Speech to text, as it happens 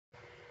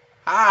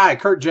Hi,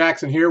 Kurt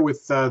Jackson here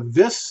with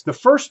the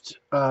first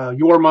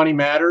Your Money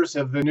Matters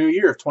of the new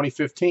year of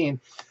 2015.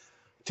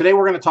 Today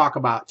we're going to talk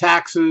about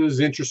taxes,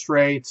 interest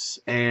rates,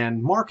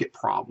 and market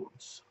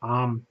problems.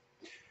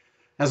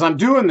 As I'm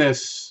doing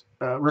this,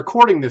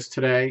 recording this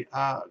today,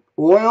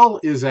 oil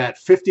is at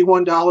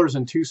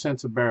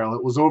 $51.02 a barrel.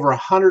 It was over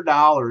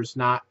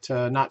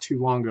 $100 not too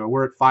long ago.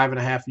 We're at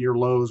 5.5 year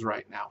lows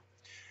right now.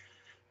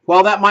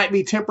 While that might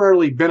be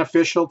temporarily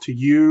beneficial to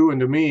you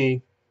and to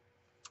me,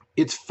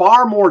 it's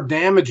far more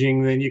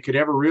damaging than you could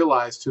ever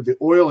realize to the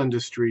oil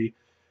industry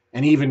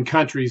and even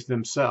countries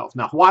themselves.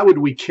 Now, why would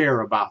we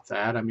care about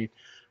that? I mean,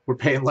 we're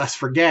paying less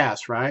for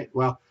gas, right?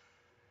 Well,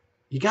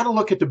 you got to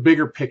look at the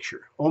bigger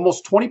picture.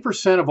 Almost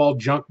 20% of all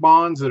junk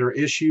bonds that are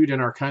issued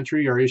in our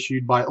country are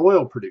issued by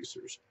oil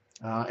producers,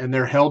 and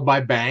they're held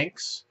by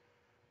banks,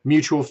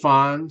 mutual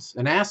funds,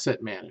 and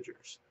asset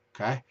managers,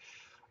 okay,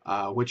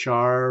 which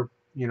are,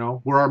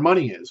 where our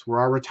money is, where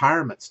our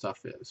retirement stuff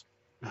is.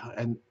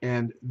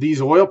 And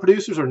these oil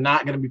producers are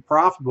not going to be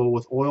profitable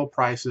with oil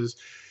prices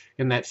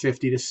in that $50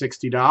 to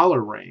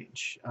 $60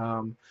 range.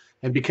 And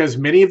because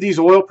many of these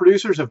oil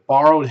producers have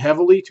borrowed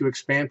heavily to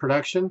expand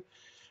production,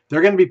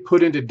 they're going to be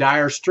put into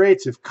dire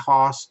straits if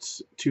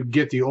costs to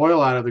get the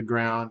oil out of the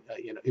ground,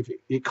 if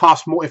it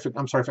costs more, if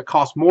it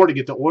costs more to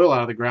get the oil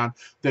out of the ground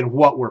than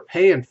what we're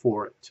paying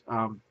for it,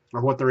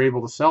 or what they're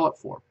able to sell it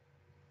for.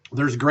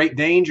 There's great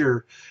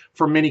danger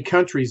for many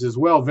countries as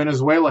well.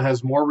 Venezuela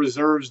has more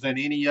reserves than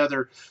any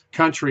other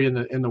country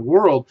in the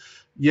world,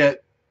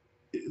 yet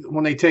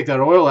when they take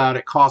that oil out,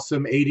 it costs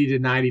them $80 to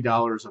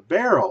 $90 a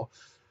barrel,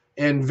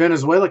 and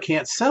Venezuela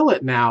can't sell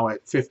it now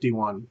at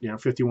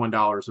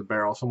 $51 a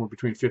barrel, somewhere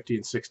between 50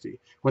 and 60,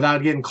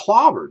 without getting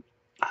clobbered.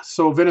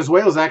 So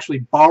Venezuela is actually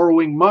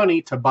borrowing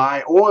money to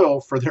buy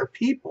oil for their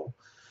people,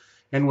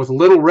 and with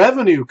little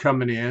revenue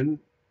coming in,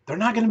 they're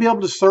not going to be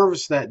able to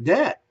service that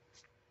debt.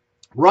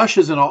 Russia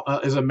is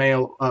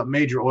a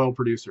major oil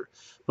producer,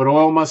 but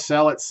oil must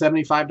sell at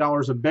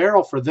 $75 a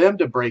barrel for them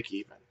to break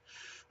even.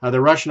 The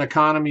Russian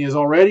economy is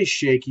already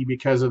shaky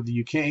because of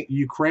the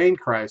Ukraine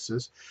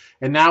crisis,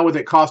 and now with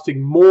it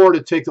costing more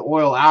to take the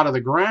oil out of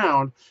the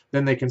ground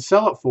than they can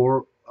sell it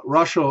for,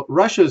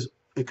 Russia's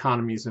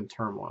economy is in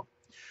turmoil.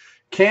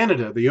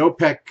 Canada, the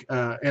OPEC,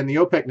 and the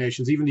OPEC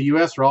nations, even the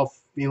U.S., are all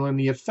feeling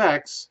the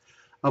effects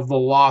of the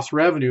lost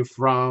revenue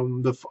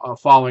from the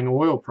falling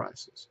oil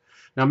prices.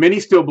 Now, many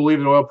still believe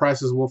that oil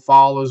prices will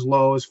fall as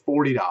low as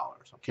 $40.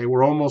 Okay,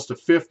 we're almost to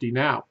 50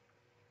 now.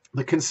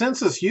 The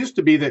consensus used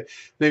to be that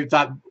they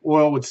thought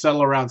oil would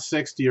settle around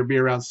 60 or be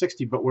around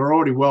 60, but we're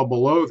already well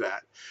below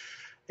that.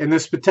 And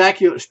this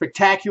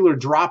spectacular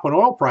drop in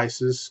oil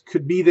prices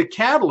could be the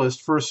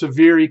catalyst for a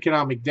severe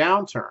economic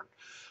downturn.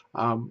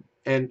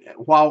 And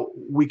while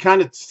we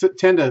kind of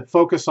tend to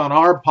focus on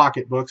our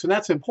pocketbooks, and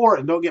that's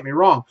important, don't get me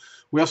wrong,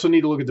 we also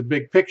need to look at the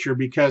big picture,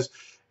 because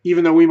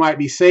even though we might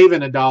be saving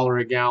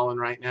 $1 a gallon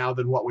right now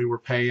than what we were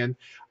paying,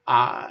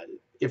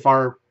 if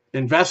our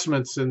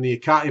investments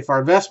if our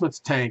investments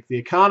tank, the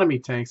economy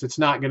tanks, it's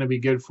not going to be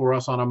good for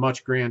us on a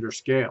much grander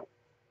scale.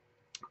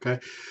 Okay,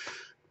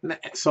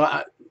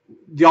 so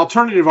the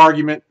alternative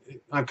argument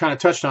I've kind of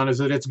touched on is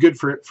that it's good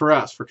for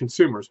us, for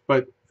consumers,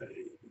 but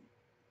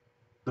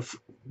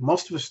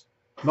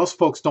most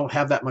folks don't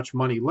have that much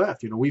money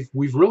left.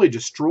 We've really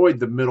destroyed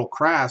the middle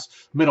class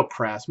with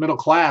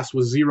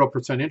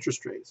 0%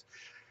 interest rates.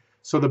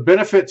 So the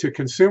benefit to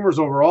consumers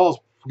overall is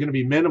going to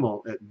be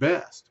minimal at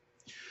best.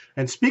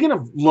 And speaking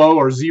of low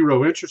or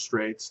zero interest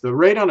rates, the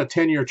rate on a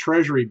 10-year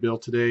Treasury bill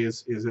today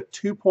is at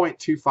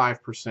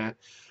 2.25%.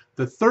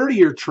 The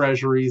 30-year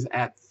Treasury is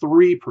at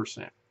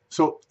 3%.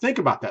 So think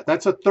about that.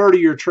 That's a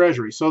 30-year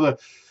Treasury. So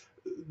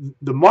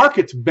the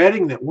market's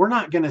betting that we're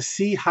not going to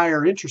see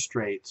higher interest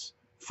rates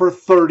for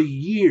 30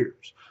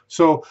 years.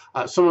 So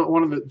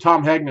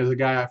Tom Hegna is a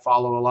guy I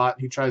follow a lot.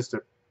 He tries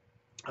to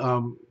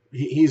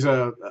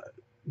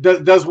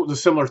does the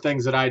similar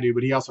things that I do,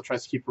 but he also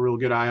tries to keep a real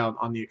good eye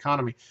on the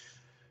economy.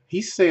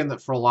 He's saying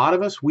that for a lot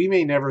of us, we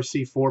may never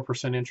see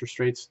 4% interest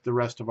rates the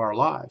rest of our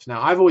lives.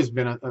 Now, I've always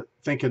been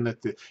thinking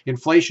that the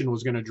inflation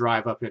was going to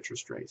drive up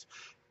interest rates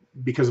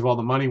because of all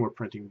the money we're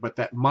printing, but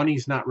that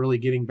money's not really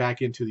getting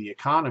back into the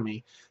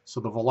economy,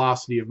 so the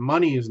velocity of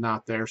money is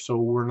not there, so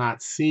we're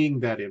not seeing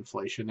that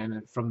inflation.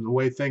 And from the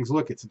way things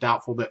look, it's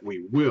doubtful that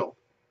we will.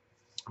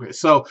 Okay,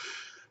 so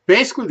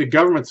basically, the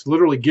government's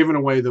literally giving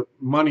away the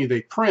money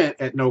they print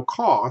at no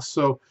cost.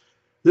 So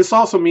this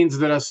also means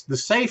that the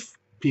safe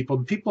people,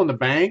 the people in the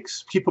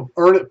banks, people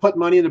put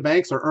money in the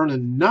banks, are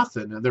earning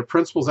nothing, and their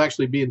principal's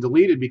actually being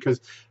deleted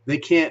because they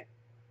can't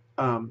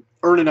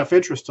earn enough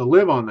interest to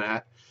live on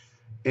that.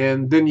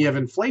 And then you have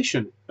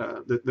inflation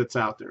that's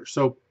out there.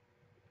 So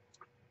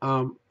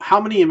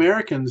how many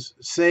Americans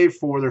save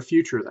for their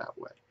future that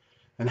way?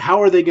 And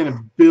how are they going to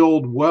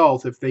build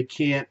wealth if they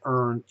can't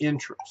earn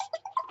interest?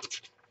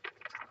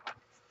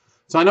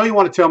 So I know you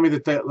want to tell me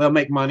that they'll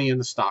make money in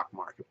the stock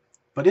market,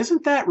 but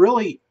isn't that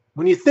really,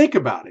 when you think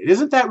about it,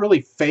 isn't that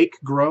really fake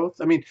growth?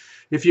 I mean,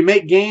 if you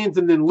make gains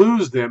and then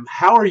lose them,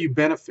 how are you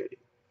benefiting?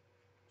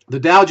 The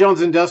Dow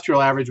Jones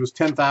Industrial Average was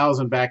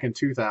 10,000 back in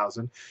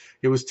 2000.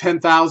 It was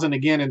 10,000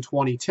 again in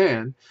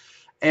 2010.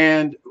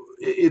 And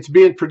it's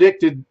being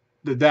predicted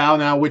the Dow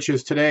now, which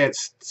is today at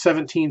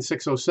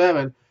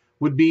 17,607,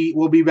 will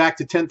be back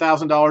to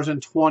 $10,000 in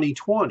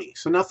 2020.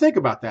 So now think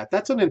about that.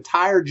 That's an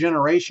entire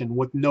generation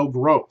with no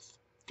growth.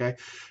 Okay,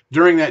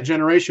 during that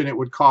generation, it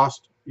would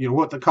cost,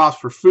 what the cost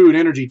for food,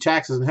 energy,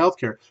 taxes, and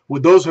healthcare,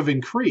 would those have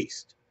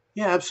increased?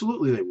 Yeah,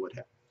 absolutely they would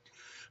have.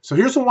 So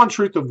here's the one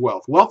truth of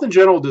wealth. Wealth in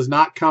general does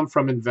not come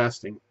from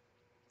investing.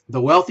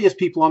 The wealthiest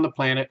people on the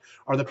planet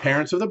are the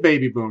parents of the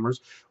baby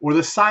boomers, or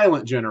the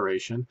silent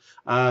generation.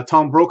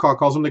 Tom Brokaw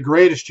calls them the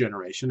greatest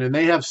generation, and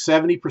they have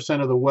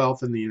 70% of the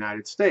wealth in the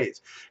United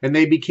States. And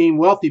they became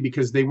wealthy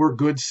because they were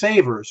good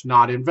savers,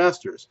 not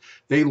investors.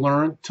 They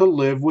learned to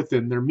live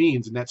within their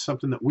means, and that's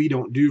something that we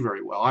don't do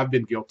very well. I've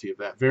been guilty of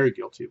that, very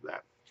guilty of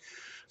that.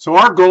 So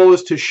our goal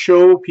is to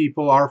show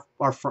people, our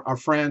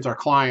friends, our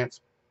clients,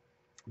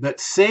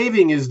 that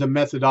saving is the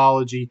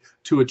methodology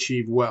to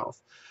achieve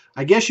wealth.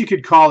 I guess you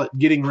could call it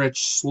getting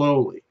rich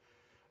slowly.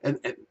 And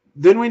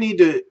then we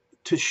need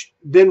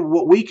then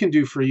what we can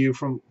do for you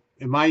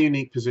in my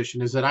unique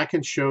position is that I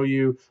can show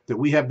you that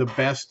we have the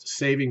best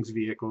savings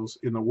vehicles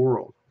in the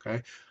world,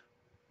 okay?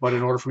 But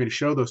in order for me to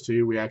show those to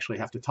you, we actually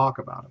have to talk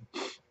about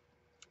them.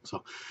 So,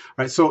 all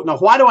right, so now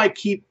why do I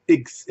keep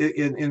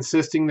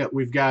insisting that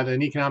we've got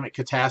an economic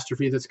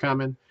catastrophe that's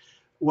coming?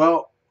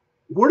 Well,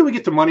 where do we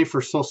get the money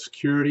for Social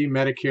Security,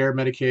 Medicare,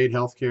 Medicaid,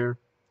 healthcare,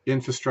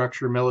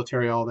 infrastructure,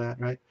 military, all that,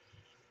 right?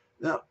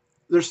 Now,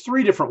 there's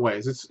three different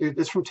ways.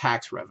 It's from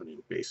tax revenue,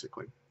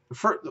 basically.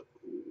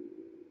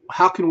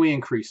 How can we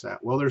increase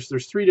that? Well,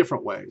 there's three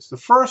different ways. The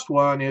first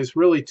one is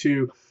really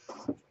to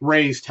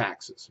raise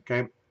taxes,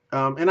 okay?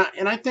 And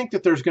I think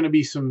that there's going to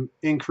be some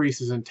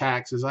increases in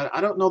taxes.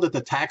 I don't know that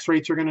the tax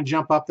rates are going to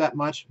jump up that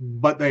much,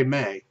 but they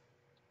may.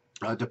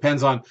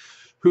 Depends on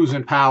who's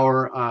in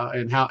power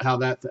and how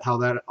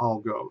that all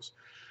goes.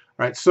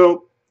 All right,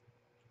 so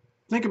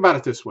think about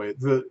it this way: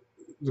 the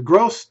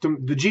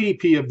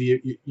GDP of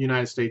the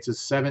United States is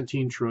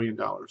 $17 trillion.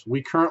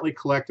 We currently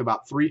collect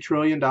about $3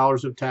 trillion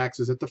of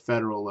taxes at the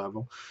federal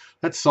level.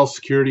 That's Social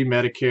Security,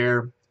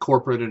 Medicare,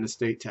 corporate and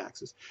estate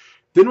taxes.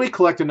 Then we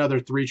collect another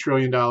 $3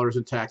 trillion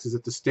in taxes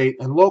at the state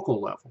and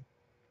local level.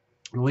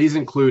 And these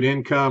include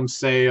income,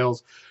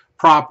 sales,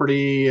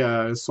 property,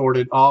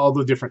 sorted, all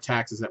the different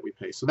taxes that we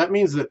pay. So that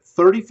means that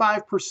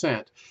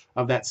 35%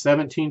 of that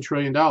 $17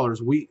 trillion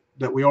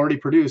that we already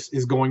produce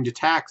is going to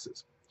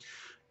taxes.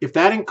 If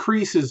that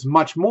increases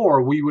much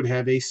more, we would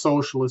have a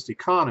socialist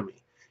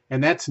economy.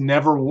 And that's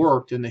never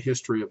worked in the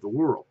history of the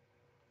world.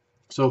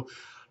 So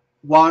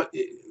while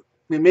it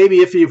may be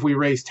iffy if we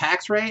raise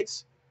tax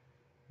rates,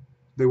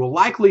 they will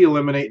likely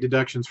eliminate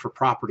deductions for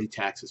property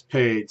taxes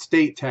paid,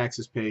 state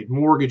taxes paid,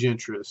 mortgage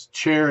interest,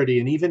 charity,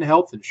 and even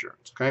health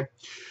insurance. Okay,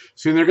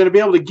 so they're going to be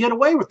able to get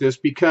away with this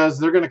because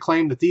they're going to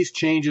claim that these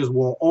changes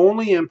will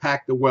only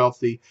impact the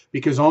wealthy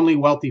because only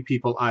wealthy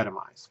people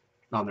itemize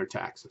on their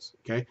taxes.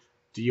 Okay,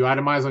 do you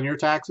itemize on your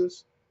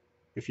taxes?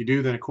 If you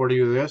do, then according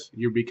to this,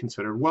 you'll be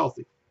considered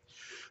wealthy.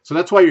 So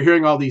that's why you're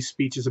hearing all these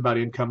speeches about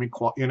income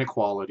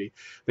inequality.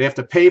 They have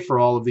to pay for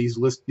all of these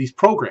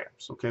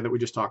programs, okay, that we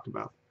just talked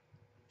about.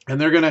 And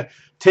they're going to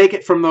take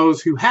it from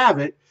those who have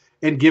it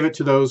and give it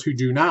to those who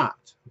do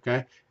not,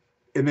 okay?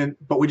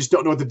 But we just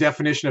don't know what the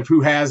definition of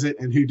who has it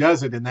and who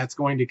doesn't, and that's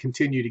going to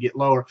continue to get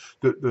lower.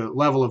 The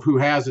level of who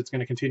has it's going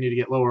to continue to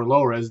get lower and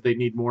lower as they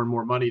need more and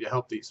more money to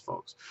help these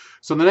folks.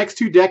 So in the next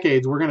 2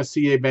 decades, we're going to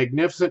see a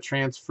magnificent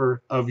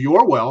transfer of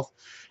your wealth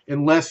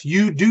unless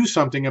you do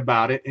something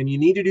about it, and you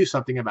need to do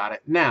something about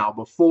it now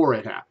before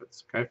it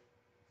happens, okay?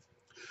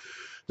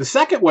 The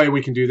second way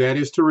we can do that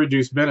is to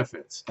reduce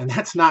benefits, and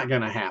that's not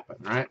going to happen,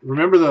 right?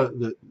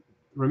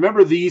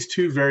 Remember these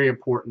two very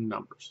important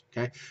numbers,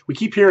 okay? We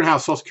keep hearing how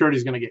Social Security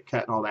is going to get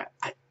cut and all that.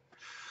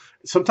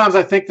 Sometimes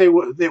I think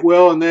it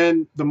will, and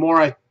then the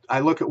more I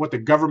look at what the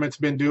government's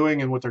been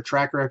doing and what their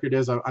track record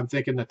is, I'm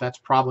thinking that that's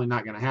probably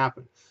not going to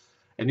happen.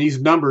 And these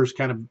numbers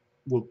kind of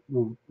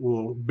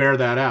will bear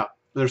that out.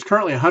 There's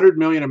currently 100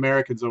 million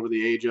Americans over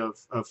the age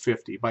of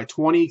 50. By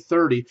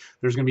 2030,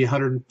 there's going to be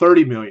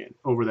 130 million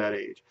over that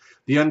age.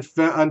 The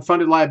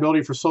unfunded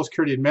liability for Social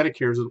Security and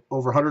Medicare is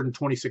over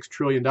 $126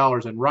 trillion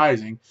and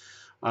rising.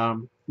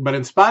 But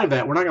in spite of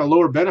that, we're not going to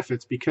lower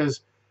benefits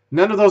because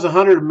none of those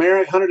 100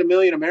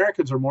 million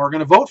Americans or more are going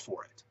to vote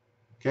for it.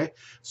 Okay,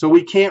 so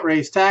we can't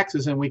raise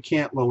taxes and we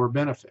can't lower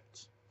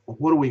benefits. Well,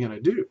 what are we going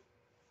to do?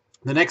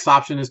 The next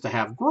option is to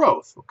have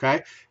growth,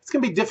 okay? It's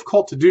going to be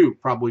difficult to do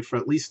probably for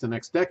at least the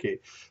next decade.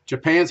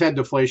 Japan's had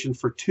deflation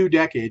for 2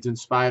 decades in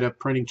spite of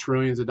printing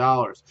trillions of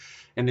dollars,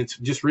 and it's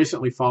just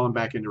recently fallen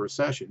back into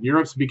recession.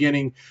 Europe's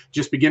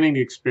just beginning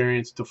to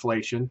experience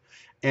deflation,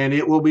 and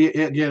it'll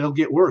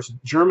get worse.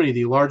 Germany,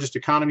 the largest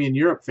economy in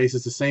Europe,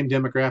 faces the same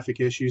demographic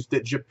issues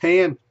that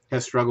Japan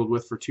has struggled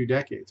with for 2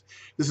 decades.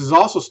 This is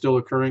also still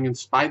occurring in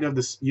spite of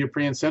the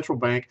European Central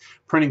Bank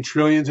printing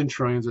trillions and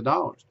trillions of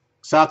dollars.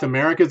 South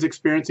America is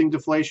experiencing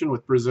deflation,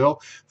 with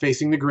Brazil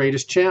facing the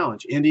greatest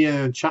challenge.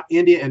 India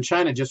and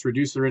China just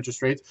reduced their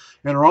interest rates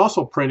and are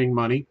also printing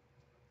money,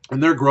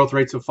 and their growth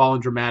rates have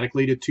fallen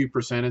dramatically to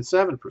 2% and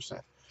 7%.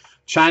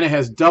 China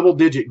has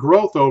double-digit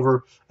growth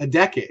over a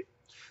decade.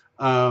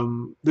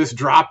 This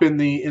drop in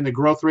the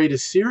growth rate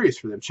is serious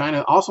for them.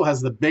 China also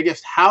has the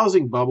biggest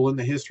housing bubble in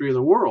the history of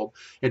the world,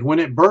 and when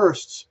it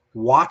bursts,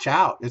 watch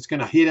out. It's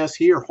going to hit us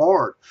here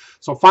hard.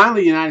 So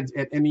finally,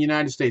 in the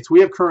United States, we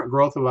have current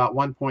growth of about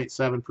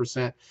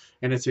 1.7%,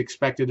 and it's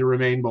expected to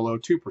remain below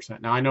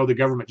 2%. Now, I know the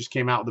government just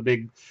came out with a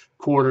big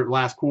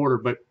last quarter,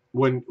 but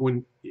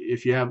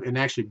if you have and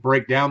actually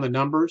break down the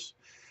numbers,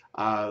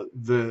 and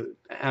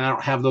I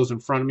don't have those in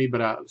front of me,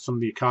 but some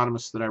of the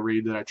economists that I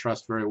read that I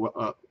trust very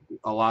well,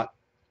 a lot,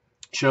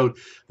 showed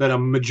that a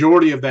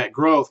majority of that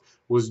growth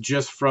was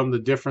just from the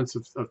difference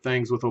of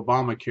things with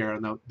Obamacare,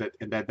 and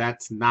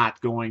that's not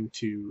going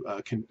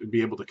to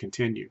be able to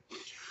continue.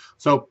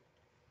 So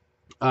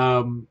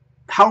how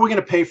are we going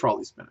to pay for all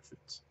these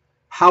benefits?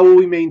 How will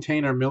we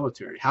maintain our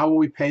military? How will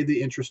we pay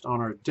the interest on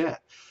our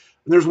debt?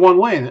 And there's one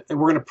way, and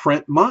we're going to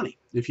print money.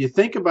 If you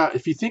think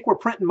we're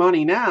printing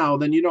money now,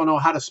 then you don't know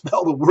how to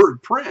spell the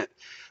word print.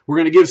 We're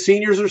going to give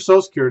seniors their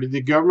Social Security.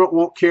 The government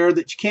won't care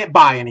that you can't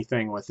buy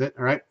anything with it,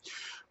 all right?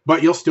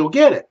 But you'll still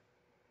get it.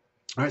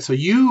 All right, so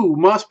you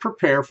must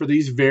prepare for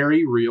these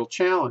very real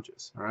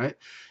challenges, all right?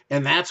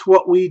 And that's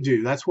what we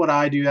do. That's what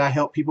I do. I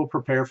help people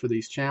prepare for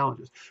these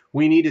challenges.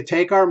 We need to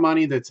take our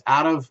money that's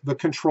out of the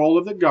control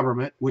of the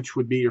government, which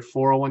would be your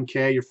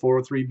 401k, your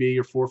 403b,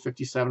 your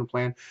 457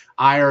 plan,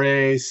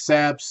 IRAs,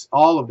 SEPs,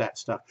 all of that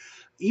stuff.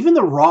 Even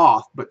the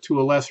Roth, but to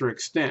a lesser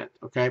extent,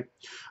 okay?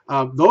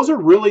 Those are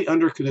really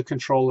under the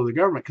control of the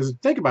government, because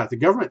think about it. The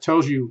government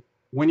tells you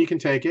when you can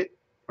take it,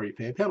 or you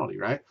pay a penalty,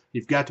 right?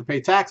 You've got to pay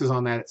taxes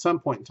on that at some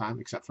point in time,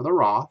 except for the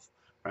Roth,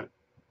 right?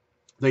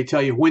 They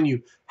tell you when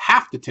you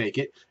have to take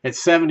it at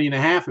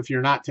 70.5. If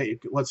you're not taking,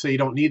 let's say you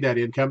don't need that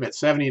income at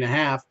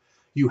 70.5,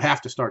 you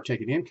have to start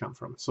taking income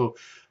from it. So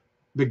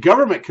the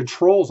government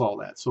controls all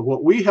that. So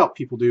what we help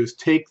people do is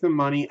take the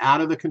money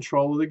out of the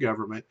control of the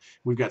government.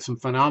 We've got some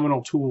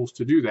phenomenal tools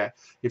to do that.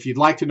 If you'd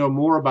like to know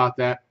more about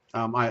that,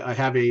 I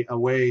have a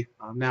way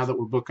now that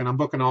I'm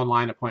booking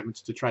online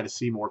appointments to try to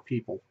see more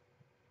people.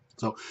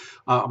 So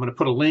I'm going to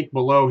put a link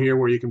below here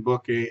where you can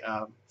book a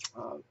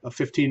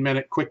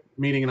 15-minute quick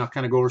meeting, and I'll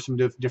kind of go over some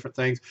different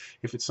things.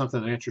 If it's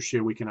something that interests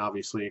you, we can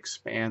obviously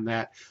expand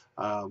that.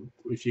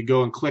 If you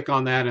go and click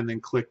on that and then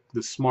click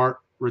the Smart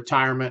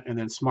Retirement and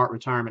then Smart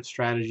Retirement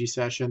Strategy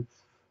session,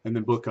 and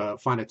then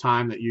find a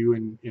time that you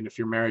and if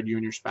you're married, you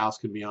and your spouse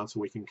can be on, so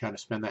we can kind of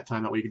spend that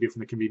time that way. You can do it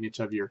from the convenience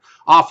of your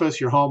office,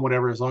 your home,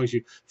 whatever. As long as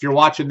if you're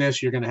watching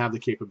this, you're going to have the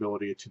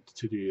capability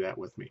to do that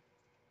with me.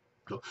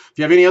 So if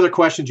you have any other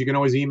questions, you can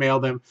always email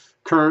them,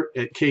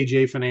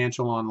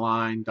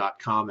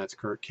 Kurt@kjfinancialonline.com. That's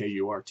Kurt,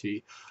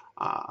 K-U-R-T.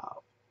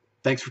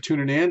 Thanks for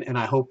tuning in, and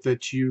I hope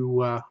that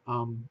you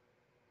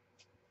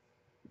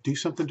do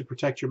something to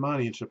protect your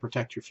money and to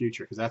protect your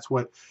future, because that's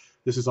what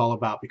this is all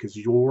about, because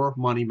your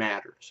money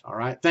matters. All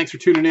right. Thanks for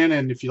tuning in,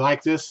 and if you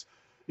like this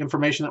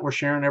information that we're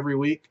sharing every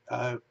week,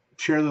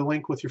 share the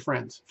link with your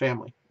friends,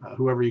 family,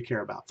 whoever you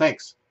care about.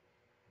 Thanks.